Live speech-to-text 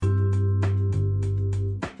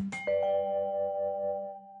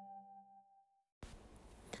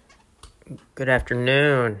Good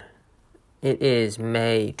afternoon. It is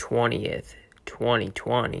May 20th,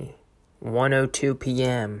 2020, 1:02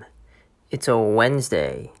 p.m. It's a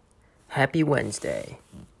Wednesday. Happy Wednesday.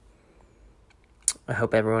 I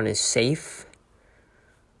hope everyone is safe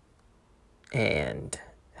and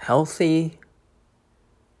healthy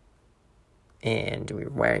and we're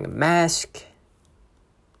wearing a mask.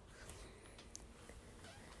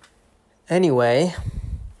 Anyway,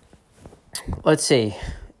 let's see.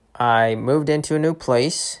 I moved into a new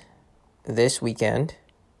place this weekend.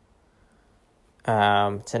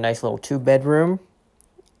 It's a nice little 2-bedroom.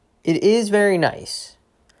 It is very nice.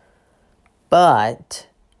 But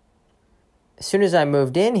as soon as I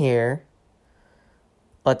moved in here,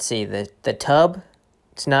 let's see, the tub,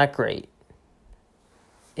 it's not great.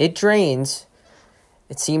 It drains.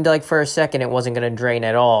 It seemed like for a second it wasn't going to drain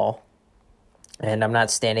at all. And I'm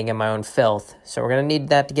not standing in my own filth. So we're going to need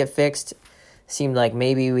that to get fixed. Seemed like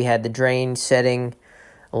maybe we had the drain setting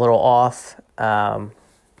a little off.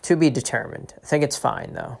 To be determined. I think it's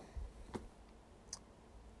fine,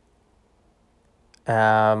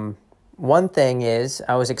 though. One thing is,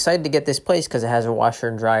 I was excited to get this place because it has a washer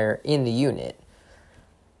and dryer in the unit.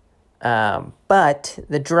 But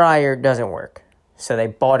the dryer doesn't work. So they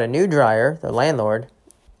bought a new dryer, the landlord,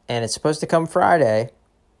 and it's supposed to come Friday.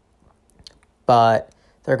 But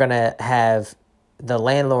they're going to have the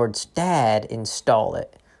landlord's dad install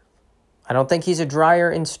it. I don't think he's a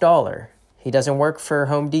dryer installer. He doesn't work for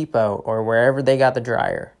Home Depot or wherever they got the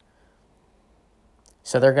dryer.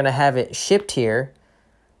 So they're going to have it shipped here,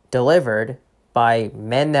 delivered by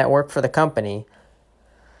men that work for the company.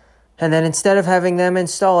 And then instead of having them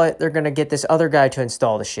install it, they're going to get this other guy to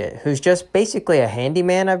install the shit, who's just basically a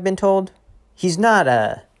handyman, I've been told. He's not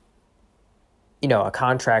a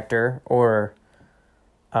contractor or,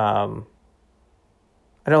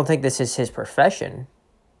 I don't think this is his profession.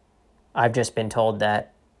 I've just been told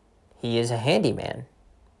that he is a handyman.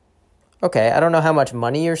 Okay, I don't know how much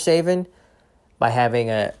money you're saving by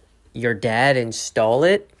having your dad install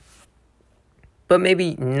it. But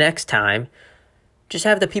maybe next time, just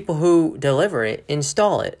have the people who deliver it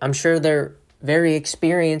install it. I'm sure they're very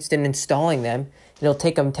experienced in installing them. It'll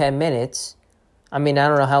take them 10 minutes. I mean, I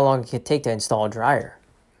don't know how long it could take to install a dryer.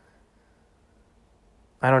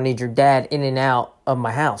 I don't need your dad in and out of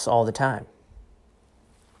my house all the time.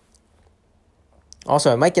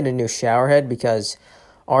 Also, I might get a new shower head because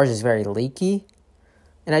ours is very leaky.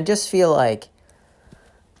 And I just feel like,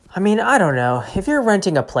 I don't know. If you're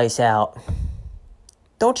renting a place out,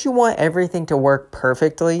 don't you want everything to work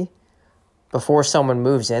perfectly before someone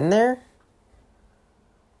moves in there?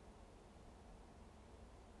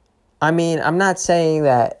 I'm not saying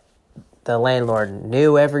that the landlord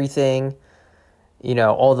knew everything,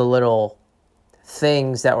 all the little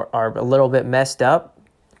things that are a little bit messed up,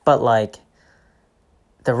 but like,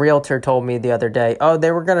 the realtor told me the other day, oh,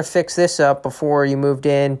 they were going to fix this up before you moved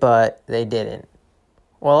in, but they didn't.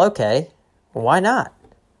 Well, okay. Why not?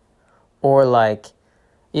 Or like,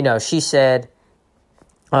 she said,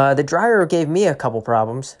 the dryer gave me a couple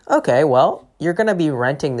problems. Okay, well, you're going to be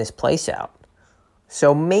renting this place out.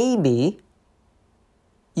 So maybe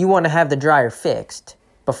you want to have the dryer fixed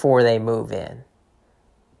before they move in.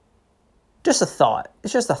 Just a thought.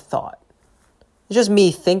 It's just a thought. It's just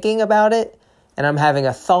me thinking about it. And I'm having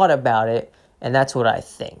a thought about it, and that's what I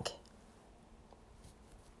think.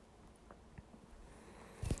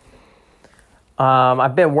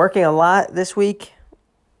 I've been working a lot this week.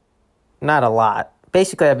 Not a lot.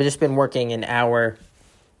 Basically, I've just been working an hour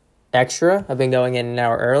extra. I've been going in an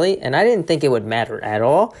hour early, and I didn't think it would matter at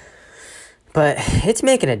all. But it's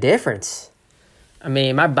making a difference.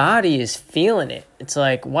 My body is feeling it. It's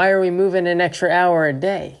like, why are we moving an extra hour a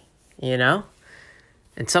day,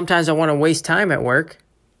 And sometimes I want to waste time at work.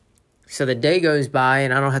 So the day goes by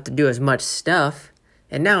and I don't have to do as much stuff.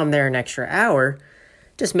 And now I'm there an extra hour.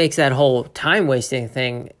 Just makes that whole time wasting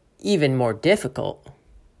thing even more difficult.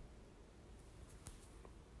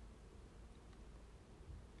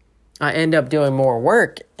 I end up doing more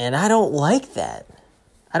work and I don't like that.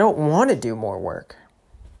 I don't want to do more work.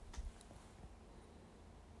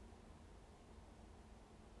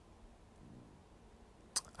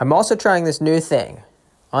 I'm also trying this new thing.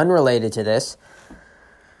 Unrelated to this,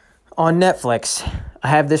 on Netflix, I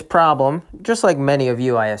have this problem, just like many of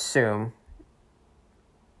you, I assume,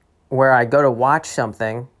 where I go to watch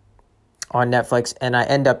something on Netflix and I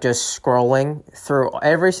end up just scrolling through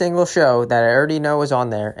every single show that I already know is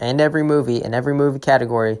on there and every movie and every movie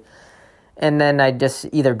category. And then I just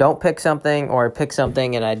either don't pick something or I pick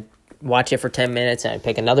something and I watch it for 10 minutes and I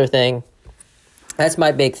pick another thing. That's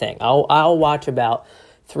my big thing. I'll watch about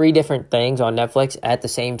 3 different things on Netflix at the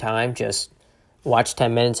same time. Just watch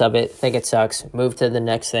 10 minutes of it, think it sucks, move to the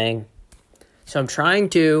next thing. So I'm trying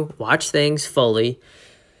to watch things fully,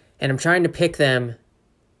 and I'm trying to pick them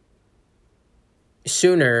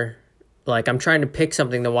sooner. Like, I'm trying to pick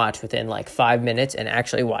something to watch within like 5 minutes and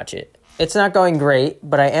actually watch it. It's not going great,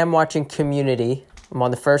 but I am watching Community. I'm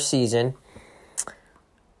on the first season.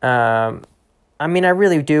 I mean, I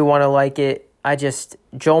really do want to like it.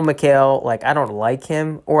 Joel McHale, like, I don't like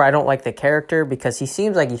him, or I don't like the character, because he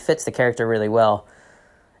seems like he fits the character really well.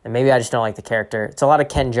 And maybe I just don't like the character. It's a lot of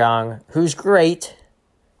Ken Jeong, who's great,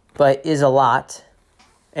 but is a lot.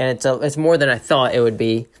 And it's more than I thought it would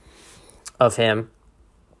be of him.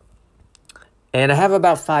 And I have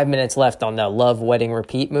about 5 minutes left on the Love, Wedding,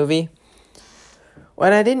 Repeat movie.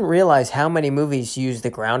 When I didn't realize how many movies use the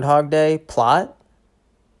Groundhog Day plot.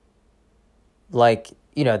 Like,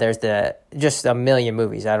 you know, there's just a million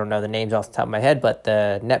movies. I don't know the names off the top of my head, but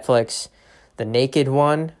the Netflix, the Naked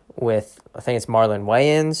one with, I think it's Marlon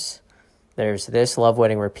Wayans. There's this, Love,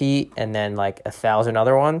 Wedding, Repeat, and then like 1,000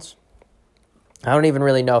 other ones. I don't even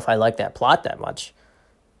really know if I like that plot that much,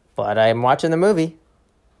 but I'm watching the movie.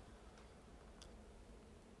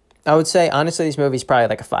 I would say, honestly, this movie's probably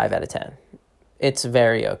like a 5 out of 10. It's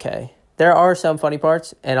very okay. There are some funny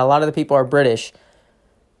parts, and a lot of the people are British,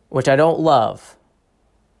 which I don't love.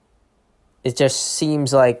 It just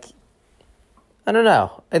seems like, I don't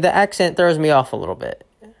know, the accent throws me off a little bit.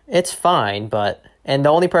 It's fine, and the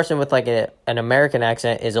only person with like an American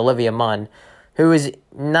accent is Olivia Munn, who is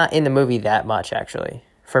not in the movie that much, actually,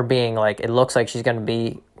 for being like, it looks like she's going to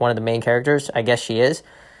be one of the main characters. I guess she is,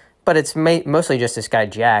 but it's mostly just this guy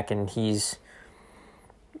Jack, and he's,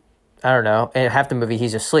 I don't know, and half the movie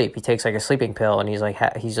he's asleep. He takes like a sleeping pill, and he's like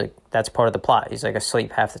that's part of the plot. He's like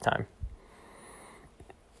asleep half the time.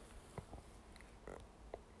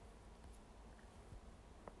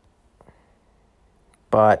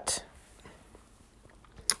 But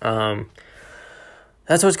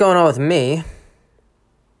that's what's going on with me.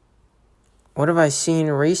 What have I seen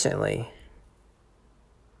recently?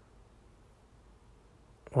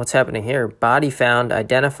 What's happening here? Body found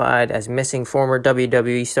identified as missing former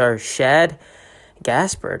WWE star Shad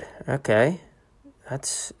Gaspard. Okay.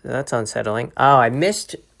 That's unsettling. Oh, I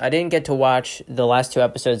didn't get to watch the last 2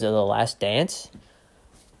 episodes of The Last Dance.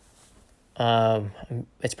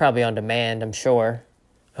 It's probably on demand, I'm sure.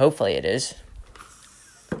 Hopefully it is.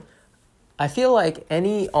 I feel like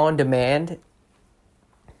any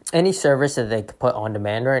service that they could put on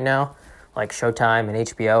demand right now, like Showtime and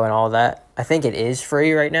HBO and all that, I think it is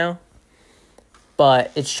free right now.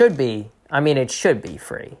 But it should be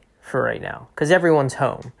free for right now, because everyone's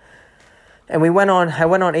home. And I went on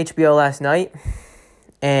HBO last night,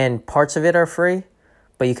 and parts of it are free,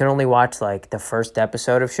 but you can only watch like the first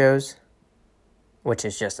episode of shows, which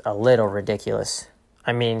is just a little ridiculous.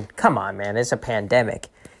 I mean, come on, man, it's a pandemic.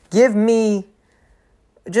 Give me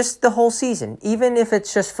just the whole season, even if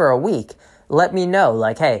it's just for a week. Let me know,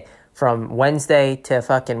 like, hey, from Wednesday to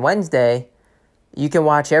fucking Wednesday, you can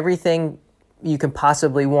watch everything you can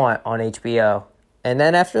possibly want on HBO. And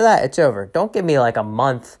then after that, it's over. Don't give me like a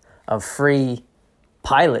month of free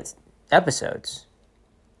pilot episodes.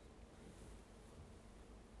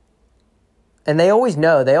 And they always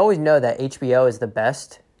know that HBO is the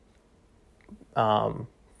best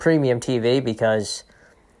premium TV, because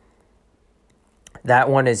that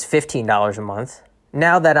one is $15 a month.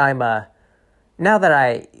 Now that I'm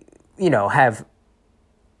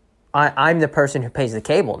the person who pays the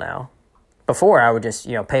cable now. Before, I would just,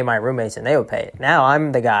 pay my roommates and they would pay it. Now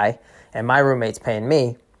I'm the guy and my roommate's paying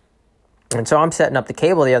me. And so I'm setting up the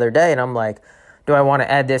cable the other day, and I'm like, do I want to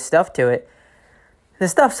add this stuff to it? The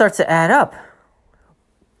stuff starts to add up.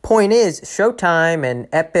 Point is, Showtime and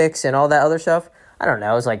Epix and all that other stuff, I don't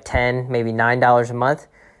know, it's like $10, maybe $9 a month.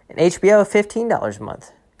 And HBO, $15 a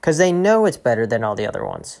month. Because they know it's better than all the other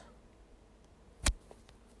ones.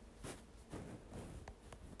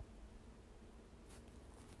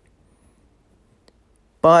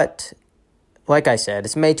 But, like I said,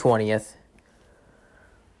 it's May 20th.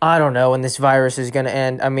 I don't know when this virus is going to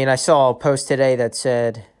end. I mean, I saw a post today that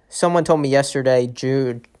said, someone told me yesterday,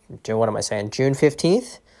 June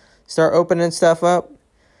 15th, start opening stuff up.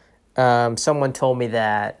 Someone told me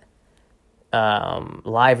that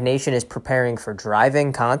Live Nation is preparing for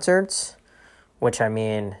drive-in concerts, which, I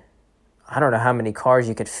mean, I don't know how many cars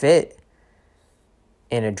you could fit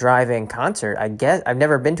in a drive-in concert. I guess I've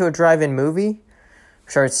never been to a drive-in movie. I'm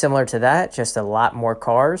sure it's similar to that, just a lot more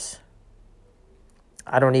cars.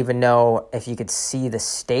 I don't even know if you could see the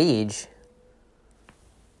stage.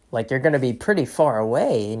 Like, you're going to be pretty far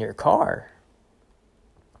away in your car.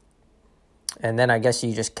 And then I guess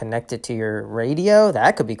you just connect it to your radio.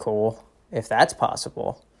 That could be cool, if that's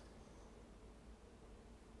possible.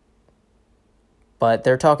 But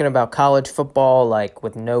they're talking about college football, like,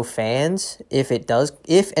 with no fans, if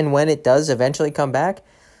and when it does eventually come back.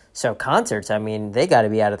 So concerts, I mean, they got to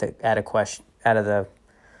be out of the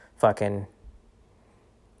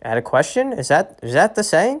question. Is that the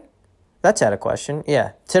saying? That's out of question.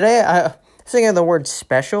 Yeah. Today I was thinking of the word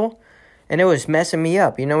special, and it was messing me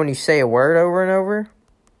up. You know when you say a word over and over?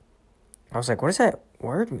 I was like, what does that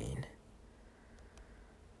word mean?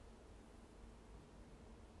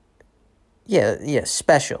 Yeah,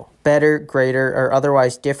 special. Better, greater, or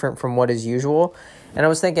otherwise different from what is usual. And I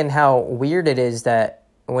was thinking how weird it is that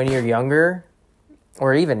when you're younger,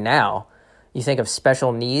 or even now, you think of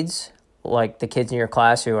special needs, like the kids in your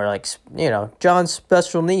class who are like, John's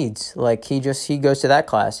special needs. Like, he goes to that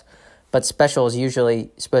class. But special is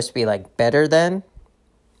usually supposed to be like better than.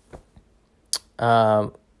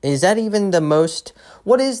 Is that even the most,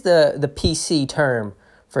 what is the PC term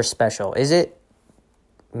for special? Is it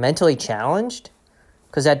mentally challenged?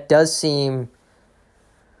 Because that does seem,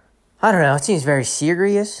 I don't know, it seems very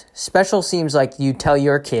serious. Special seems like you tell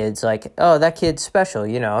your kids, like, oh, that kid's special,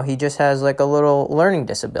 he just has like a little learning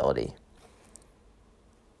disability.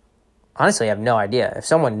 Honestly, I have no idea. If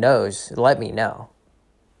someone knows, let me know.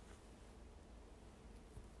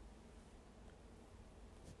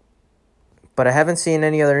 But I haven't seen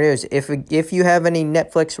any other news. If you have any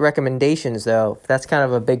Netflix recommendations, though, that's kind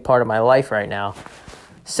of a big part of my life right now.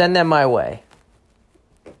 Send them my way.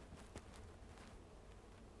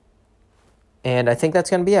 And I think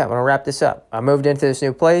that's going to be it. I'm going to wrap this up. I moved into this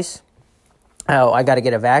new place. Oh, I got to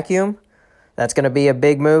get a vacuum. That's going to be a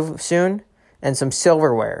big move soon. And some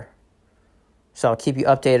silverware. So I'll keep you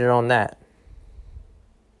updated on that.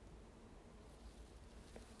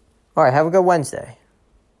 All right, have a good Wednesday.